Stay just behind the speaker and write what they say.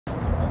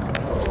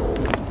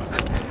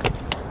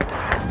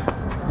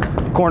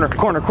Corner,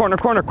 corner, corner,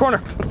 corner,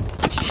 corner.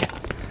 Shit.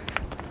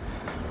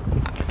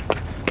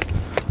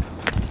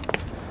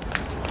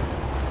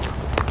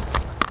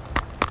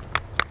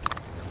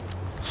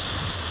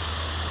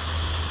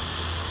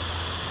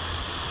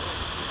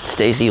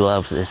 Stacy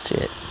loves this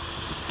shit.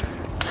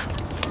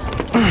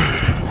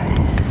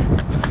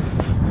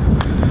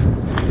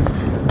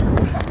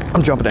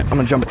 I'm jumping it. I'm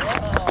gonna jump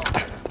it.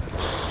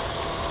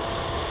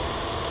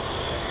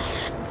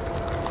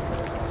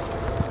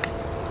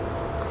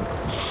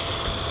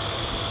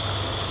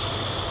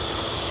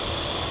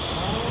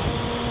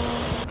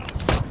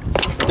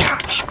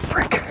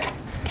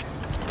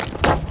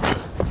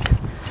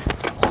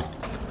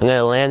 I'm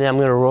gonna land it, I'm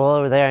gonna roll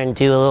over there and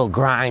do a little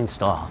grind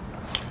stall.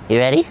 You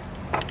ready?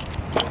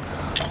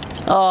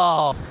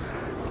 Oh.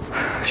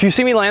 Did you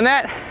see me land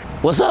that?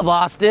 What's up,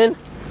 Austin?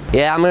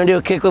 Yeah, I'm gonna do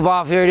a kickflip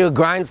off here, do a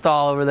grind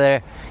stall over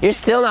there. You're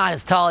still not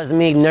as tall as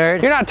me,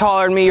 nerd. You're not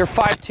taller than me, you're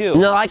 5'2".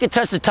 No, I could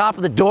touch the top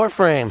of the door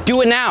frame.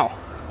 Do it now.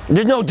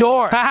 There's no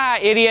door. Haha,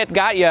 idiot,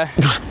 got ya.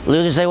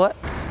 Loser, say what?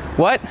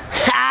 What?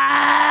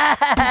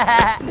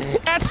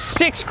 That's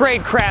 6th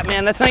grade crap,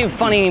 man. That's not even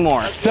funny anymore.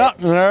 What's up,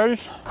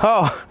 nerds?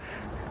 Oh,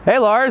 hey,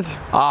 Lars.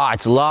 Oh,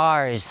 it's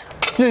Lars.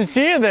 Didn't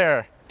see you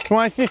there. You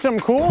want to see something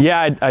cool?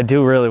 Yeah, I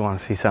do really want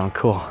to see something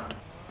cool.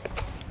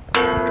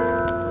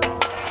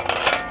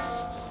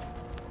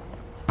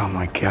 Oh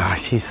my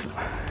gosh, he's...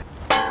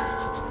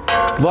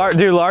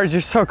 Dude, Lars,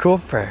 you're so cool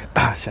for...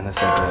 Oh, shouldn't have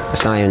said that.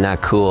 It's not even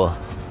that cool.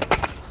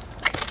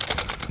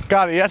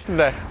 Got it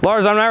yesterday.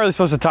 Lars, I'm not really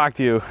supposed to talk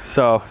to you,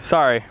 so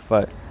sorry,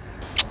 but...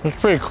 It's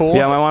pretty cool.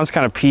 Yeah, my mom's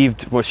kind of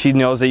peeved. Well, she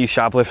knows that you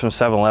shoplift from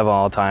 7-Eleven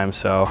all the time,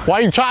 so... Why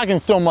are you talking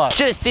so much?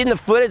 Just seen the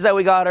footage that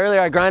we got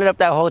earlier. I grinded up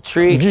that whole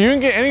tree. You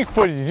didn't get any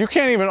footage. You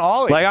can't even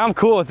ollie. Like, I'm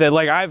cool with it.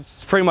 Like, I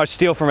pretty much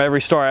steal from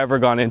every store I've ever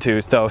gone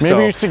into, though, Maybe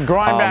so... you should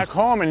grind back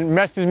home and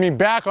message me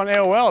back on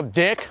AOL,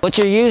 dick. What's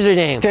your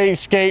username? Skate,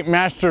 skate,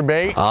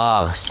 masturbate.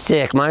 Oh,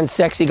 sick. Mine's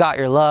sexy got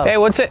your love. Hey,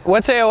 what's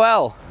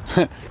AOL?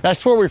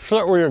 That's where we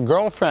flirt with your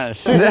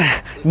girlfriends.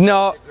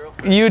 No,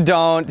 you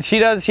don't. She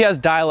does. She has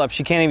dial-up.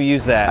 She can't even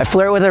use that. I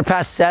flirt with her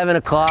past 7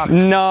 o'clock.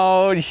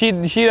 No, she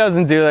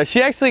doesn't do that.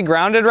 She actually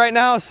grounded right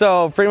now,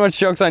 so pretty much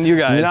joke's on you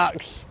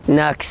guys.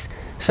 Nux.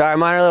 Sorry,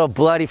 mine are a little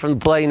bloody from the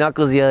bloody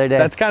knuckles the other day.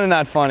 That's kind of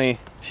not funny.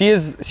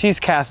 She's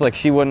Catholic.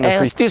 She wouldn't Hey,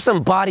 let's do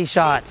some body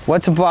shots.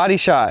 What's a body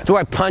shot? Do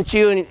I punch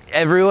you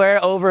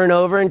everywhere over and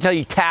over until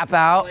you tap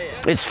out?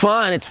 It's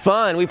fun. It's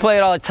fun. We play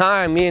it all the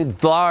time, me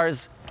and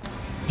Lars.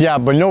 Yeah,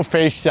 but no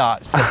face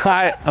shots.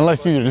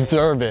 Unless you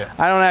deserve it.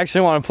 I don't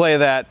actually want to play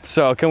that,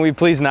 so can we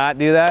please not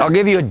do that? I'll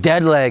give you a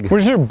dead leg.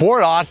 Where's your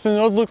board, Austin?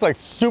 Those look like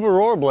super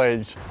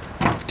rollerblades.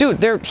 Dude,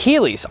 they're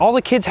Heelys. All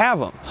the kids have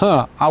them.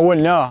 Huh, I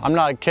wouldn't know. I'm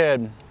not a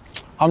kid.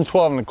 I'm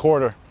 12 and a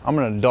quarter. I'm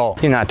an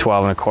adult. You're not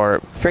 12 and a quarter.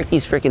 Frick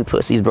these freaking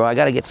pussies, bro. I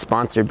gotta get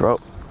sponsored, bro.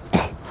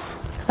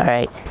 All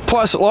right.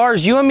 Plus,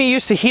 Lars, you and me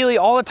used to Heely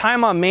all the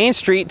time on Main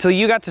Street till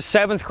you got to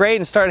 7th grade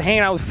and started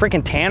hanging out with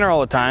freaking Tanner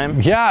all the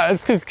time. Yeah,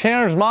 it's because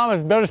Tanner's mom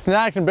has better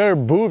snacks and better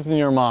boobs than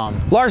your mom.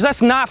 Lars,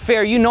 that's not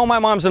fair. You know my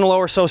mom's in a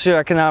lower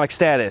socioeconomic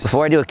status.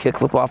 Before I do a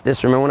kickflip off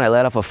this, remember when I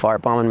let off a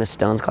fart bomb in Miss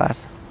Stone's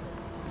class?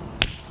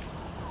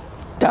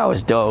 That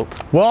was dope.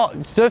 Well,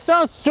 that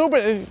sounds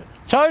stupid.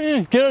 Tell her to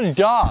just get a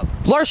job.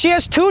 Lars, she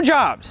has 2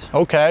 jobs.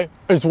 Okay.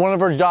 Is one of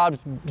her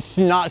jobs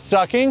not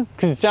sucking?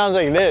 Because it sounds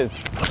like it is.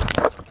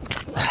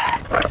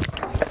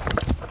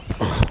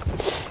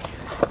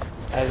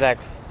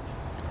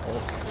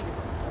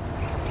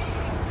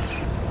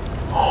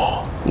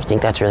 You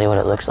think that's really what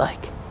it looks like?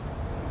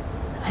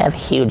 I have a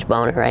huge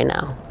boner right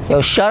now.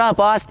 Yo, shut up,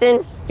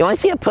 Austin. You want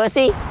to see a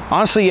pussy?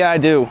 Honestly, yeah, I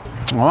do.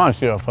 I want to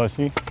see a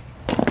pussy.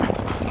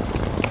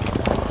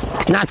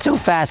 Not so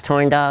fast,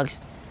 horn dogs.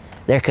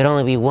 There could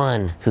only be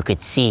one who could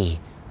see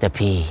the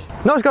pee.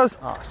 Nose goes.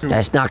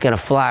 That's not gonna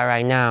fly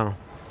right now.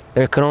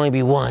 There could only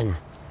be one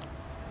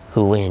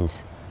who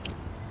wins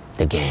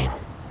the game.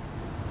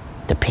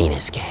 The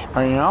penis game.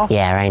 Right now?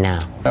 Yeah, right now.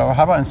 So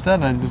how about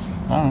instead I just,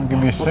 I don't know, give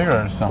me a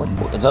cigarette or something.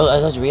 Are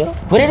those real?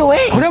 Put it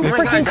away! What the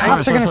freaking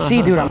cops are gonna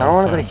see, dude? I don't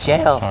wanna go to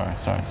jail.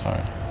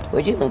 Sorry.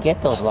 Where'd you even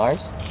get those,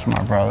 Lars? It's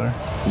my brother.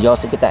 Did you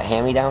also get that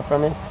hand-me-down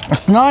from him?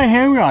 It's not a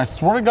hand-me-down. I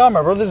swear to God,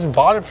 my brother just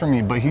bought it for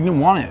me, but he didn't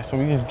want it, so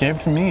he just gave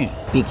it to me.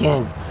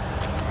 Begin.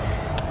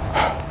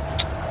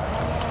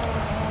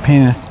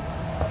 Penis.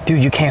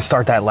 Dude, you can't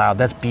start that loud.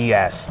 That's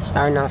BS.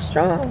 Starting off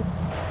strong.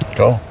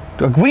 Go.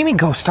 What do you mean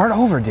go? Start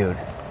over, dude.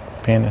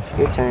 Penis.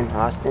 Your turn,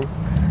 Austin.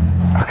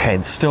 Okay,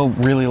 it's still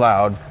really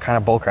loud. Kind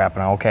of bullcrap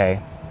now. Okay.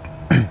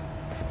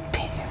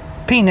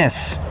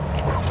 Penis.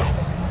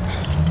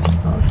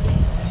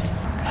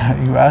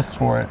 You asked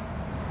for it.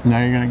 Now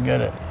you're gonna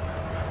get it.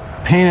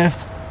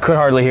 Penis. Could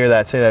hardly hear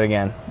that. Say that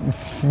again.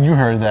 You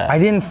heard that. I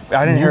didn't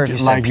hear if you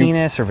said like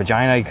penis or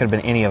vagina. It could have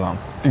been any of them.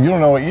 You don't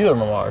know what either of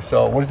them are,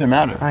 so what does it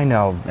matter? I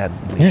know at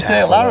least. You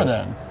say it louder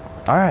those. then.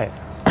 All right.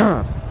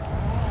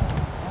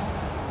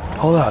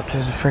 Hold up.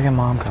 There's a friggin'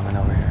 mom coming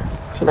over here.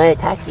 She might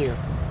attack you.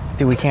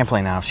 Dude, we can't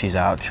play now if she's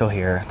out. She'll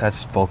hear.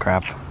 That's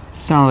bullcrap.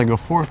 Sounds like a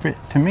forfeit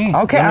to me.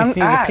 Okay, Let me see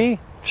the pee.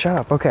 Shut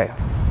up. Okay.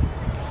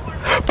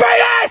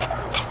 Penis!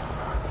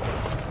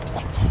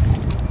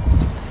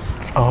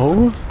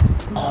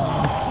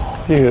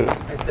 Oh? Dude.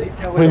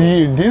 What are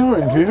you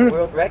doing, dude?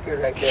 World record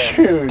right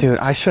there. Dude,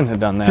 I shouldn't have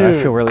done that. Dude.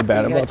 I feel really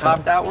bad You gonna about top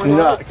that. that one?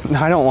 Nuts. No,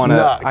 I don't want to.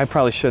 Nuts. I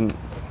probably shouldn't.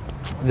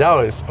 That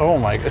was, oh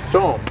my god.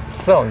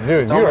 So,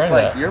 dude, It's you were almost in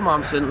like that. your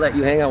mom shouldn't let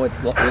you hang out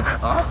with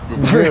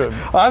Austin. Dude.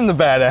 I'm the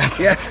badass.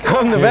 Yeah.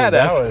 I'm the Dude, badass.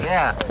 that was,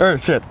 Yeah. Oh,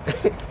 shit.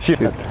 Shoot.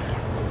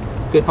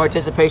 Good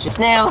participation.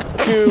 Snail.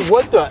 dude,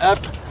 what the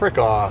F? Frick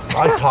off.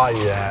 I taught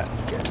you that.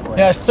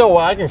 Yeah, so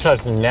I can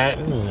touch the net.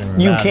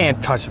 You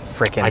can't touch a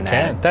freaking net.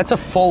 can. That's a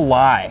full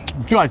lie.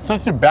 Dude, I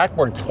touched the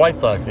backboard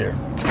twice last year.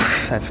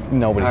 That's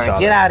nobody All saw right,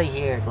 get that. out of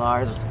here,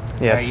 Lars.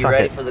 Yeah, Are you suck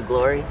ready it. for the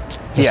glory?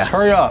 Just Yeah.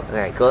 hurry up. All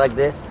right, go like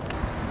this.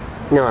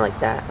 No, like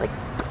that, like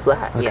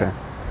flat. Okay. Yeah.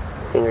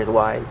 Fingers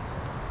wide.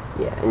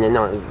 Yeah, and then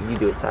no, you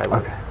do it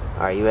sideways. Okay.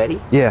 All right, you ready?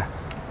 Yeah.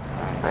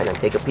 All right, now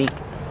take a peek.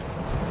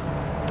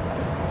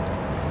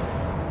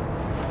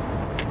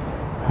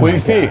 What do you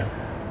see?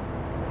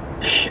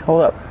 Shh,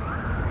 hold up.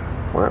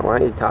 Why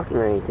aren't you talking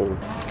or anything?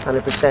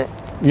 100%.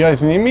 You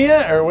guys need me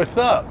yet, or what's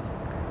up?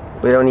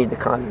 We don't need the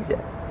condoms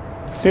yet.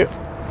 See,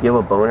 You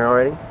have a boner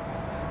already?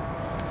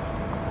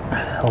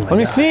 Oh my let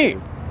me God. see.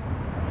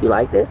 You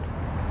like this?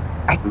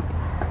 I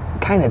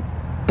kind of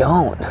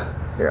don't.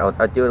 Here, I'll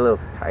do it a little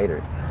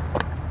tighter.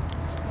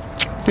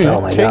 Dude, Oh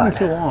it's my taking God.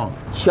 too long.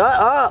 Shut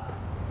up!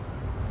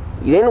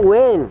 You didn't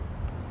win.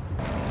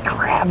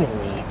 Grabbing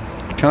me.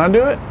 Can I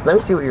do it? Let me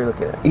see what you're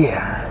looking at.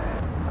 Yeah.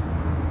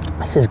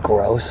 This is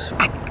gross.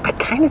 I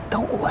kind of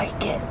don't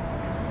like it.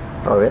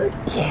 Oh, really?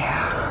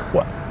 Yeah.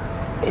 What?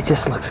 It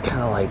just looks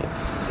kind of like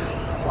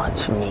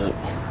lunch meat.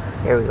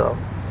 Here we go.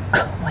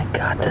 Oh my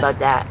God. What about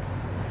that?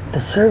 The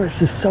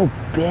cervix is so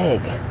big.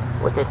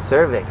 What's a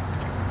cervix?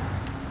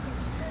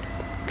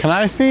 Can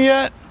I see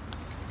yet?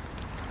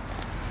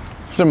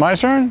 Is it my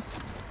turn?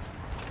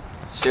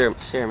 Sure,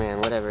 man,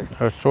 whatever.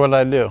 Or so what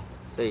I do?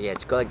 So yeah,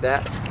 just go like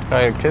that. Can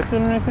I kiss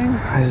it or anything?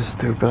 I was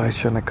stupid. I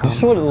shouldn't have This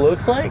is what it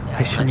looks like?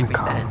 I shouldn't have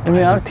come. I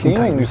mean, I've Teen seen it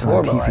Titans was before,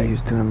 on but TV. like, He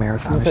was doing a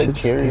marathon. I it's like should have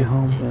stayed curious.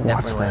 home It's and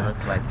watched definitely that.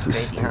 looked like This is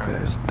crazy, stupid. huh?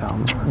 It was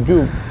dumb.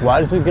 dude, why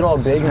does it get all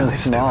big and Really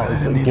stupid. small? I It's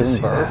didn't like need to giving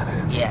see birth. that. I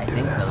didn't Yeah, I do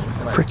think that. so.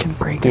 It's like Freaking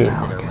breaking Dude.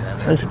 out or again.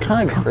 whatever. It's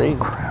kind of crazy.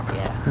 Crap.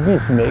 Yeah. You can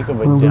just make a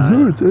Well,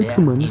 vagina. it's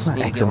eczema. Yeah. It's not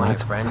You can eczema. get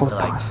It's one of your full friends to,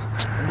 like,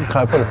 pus. Can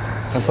I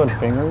put a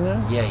finger in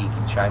there? Yeah, you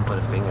can try and put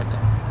a finger in there.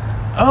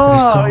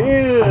 Oh, So,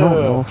 ew. I don't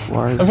know if I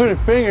Lars. put a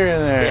finger in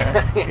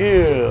there.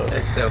 Ew.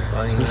 That's so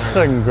funny. It's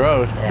fucking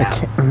gross. Yeah.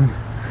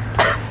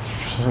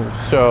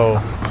 So,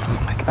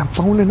 It's like I'm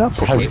phoning up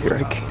over Have- here.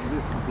 I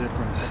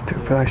can't.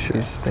 Stupid. I should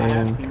have stayed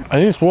in. are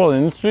these World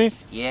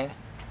Industries? Yeah,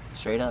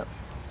 straight up.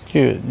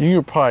 Dude, you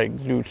could probably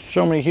do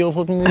so many heel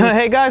flips in these.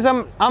 Hey guys,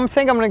 I'm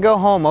think I'm gonna go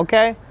home.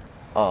 Okay.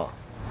 Oh,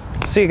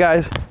 See you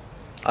guys.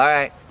 all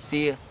right.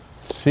 See ya.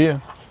 See ya.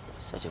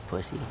 Such a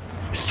pussy.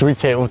 Should we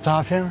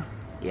tabletop him?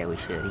 Yeah, we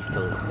should. He's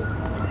totally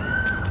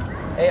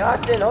pussy. Hey,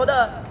 Austin, hold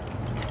up.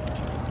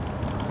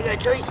 I gotta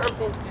tell you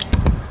something.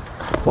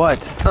 What?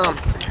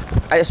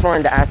 I just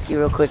wanted to ask you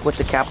real quick what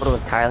the capital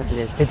of Thailand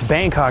is. It's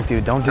Bangkok,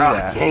 dude. Don't do Oh,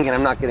 that. dang it,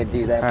 I'm not gonna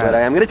do that, All but right.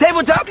 I am gonna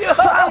tabletop you!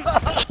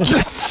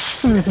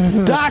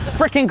 Not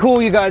freaking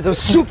cool, you guys. It was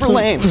super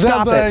lame.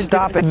 Stop That it. leg,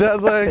 Stop it.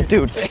 that leg.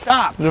 Dude,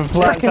 stop. The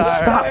flat Freaking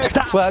tire.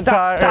 stop. Flat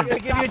tire. Stop.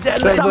 Give you a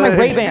dead That Stop my leg.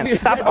 Ray-Bans.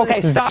 Stop.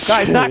 Okay, stop,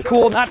 guys. Not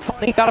cool. Not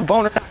funny. Got a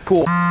boner. Not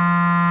cool.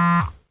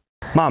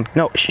 Mom,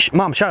 no. Shh,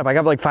 Mom, shut up. I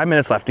got like 5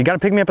 minutes left. You got to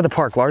pick me up at the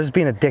park. Lars is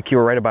being a dick. You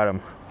were right about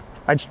him.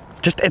 It's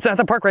at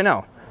the park right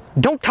now.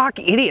 Don't talk,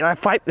 idiot.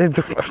 You're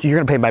going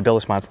to pay my bill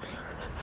this month.